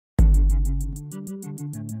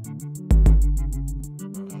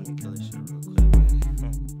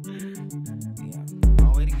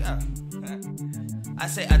I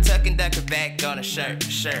say I tuck and duck her back on a shirt.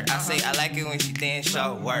 I say I like it when she dance,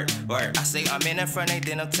 show work. I say I'm in the front, they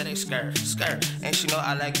denim to they skirt. And she know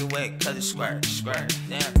I like it wet, cause it squirt.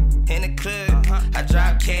 Yeah. In the club, I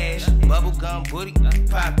drop cash, bubblegum booty,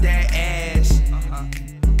 pop that ass.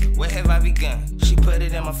 Where have I begun? She put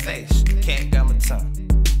it in my face, cat got my tongue.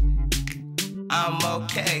 I'm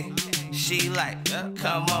okay, she like,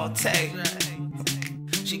 come on, take.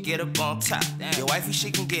 She get up on top. Your wifey, she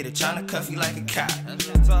can get it, tryna cuff you like a cop. That's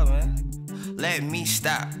what I'm talking, man. Let me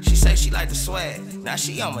stop. She say she like the swag, now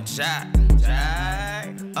she on my job.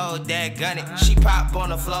 Oh, dadgun it. She pop on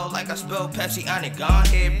the floor like I spilled Pepsi on it. Go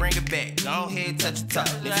ahead, bring it back. Go ahead, touch the top.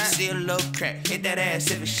 If you see a little crack, hit that ass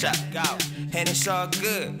if it's shot. And it's all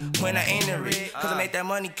good when I enter it, cause I make that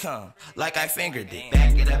money come like I fingered it.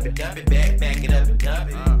 Back it up and dump it, back it up and dump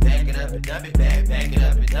it. Back it up and dump it, back it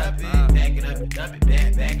up and dump it. Back it up and dump it,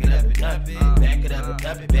 back it up and dump it. Back it up and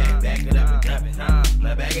dump it, back it up and dump it.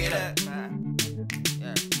 Now back it up.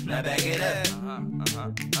 Now back it up.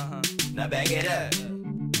 Now back it up.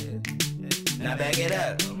 Now back it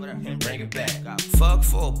up and bring it back. Fuck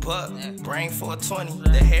for a buck, brain for a 20.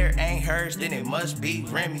 The hair ain't hers, then it must be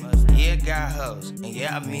Remy. Yeah, got hoes, and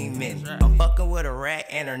yeah, I mean many. I'm fucking with a rat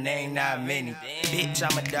and her name not Minnie. Bitch,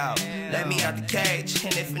 I'm a dog, let me out the cage.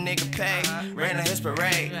 And if a nigga pay, ran on his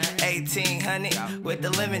parade. 1800 with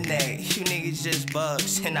the lemonade. You niggas just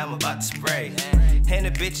bugs, and I'm about to spray. And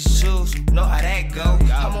the bitches choose, know how that go.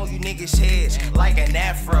 I'm on you niggas' heads like an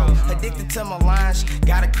afro. Addicted to my lines,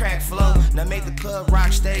 got a crack flow. Now make the club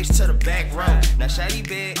rock stage to the back row. Now shawty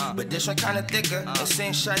big, but this one kinda thicker. And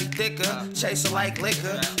since shawty thicker, chase her like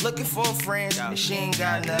liquor. Looking for friends, and she ain't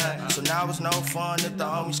got none. So now it's no fun if the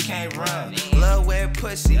homies can't run. Love wet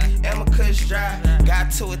pussy, and my kush dry.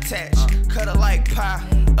 Got to attach, cut her like pie.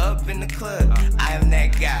 Up in the club, I am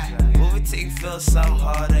that guy. Move it till you feel something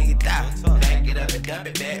hard on your thigh. Back it up and dump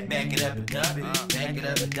it, back it up and dump it. Back it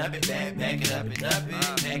up and dump it, back it up and dump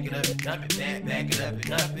it. Back it up and dump it, back it up and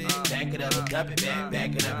dump it. Back it up and dump it,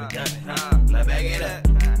 back it up and dump it. Now back it up.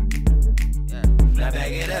 Now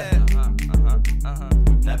back it up.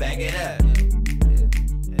 Now back it up.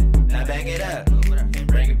 Now back it up and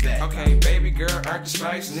bring it back. Okay, baby girl, earned the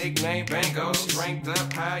stripes, nickname Bango. She ranked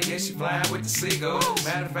up high, yeah, she flying with the seagulls.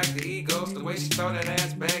 Matter of fact, the egos, the way she throw that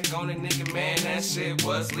ass back on the nigga, man, that shit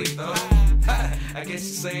was lethal. I guess you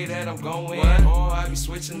say that I'm going, or I be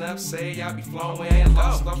switching up, say I be flowing.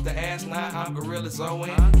 Lost off the ass, now I'm Gorilla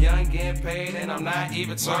Zoeing. Young, getting paid, and I'm not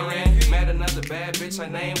even touring. Met another bad bitch, her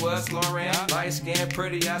name was Lauren. Light skin,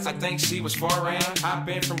 pretty eyes, I think she was foreign. I've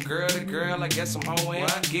been from girl to girl, I guess I'm hoeing.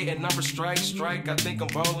 Getting number strike, I think I'm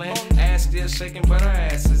bowling. Ass still shaking, but her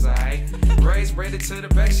ass is aight. Braids braided to the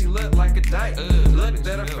back, she look like a dyke. Looked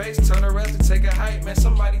at her face, told her else to take a hike. Man,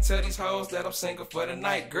 somebody tell these hoes that I'm single for the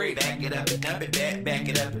night. Great. Back it up and dump it, back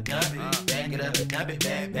it up and dump it. Back it up and dump it,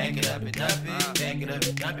 back it up and dump it. Back it up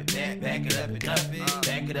and dump it, back it up and dump it.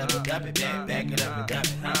 Back it up and dump it, back it up and dump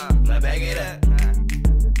it. Now back it up.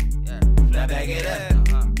 Now back it up.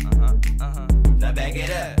 Now back it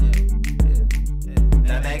up.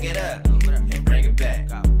 Now back it up and bring it back.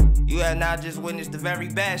 You have now just witnessed the very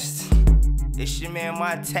best. It's your man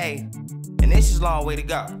Monte, and this is a long way to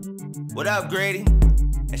go. What up, Grady?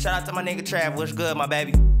 And shout out to my nigga Trav. What's good, my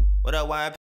baby? What up, YP?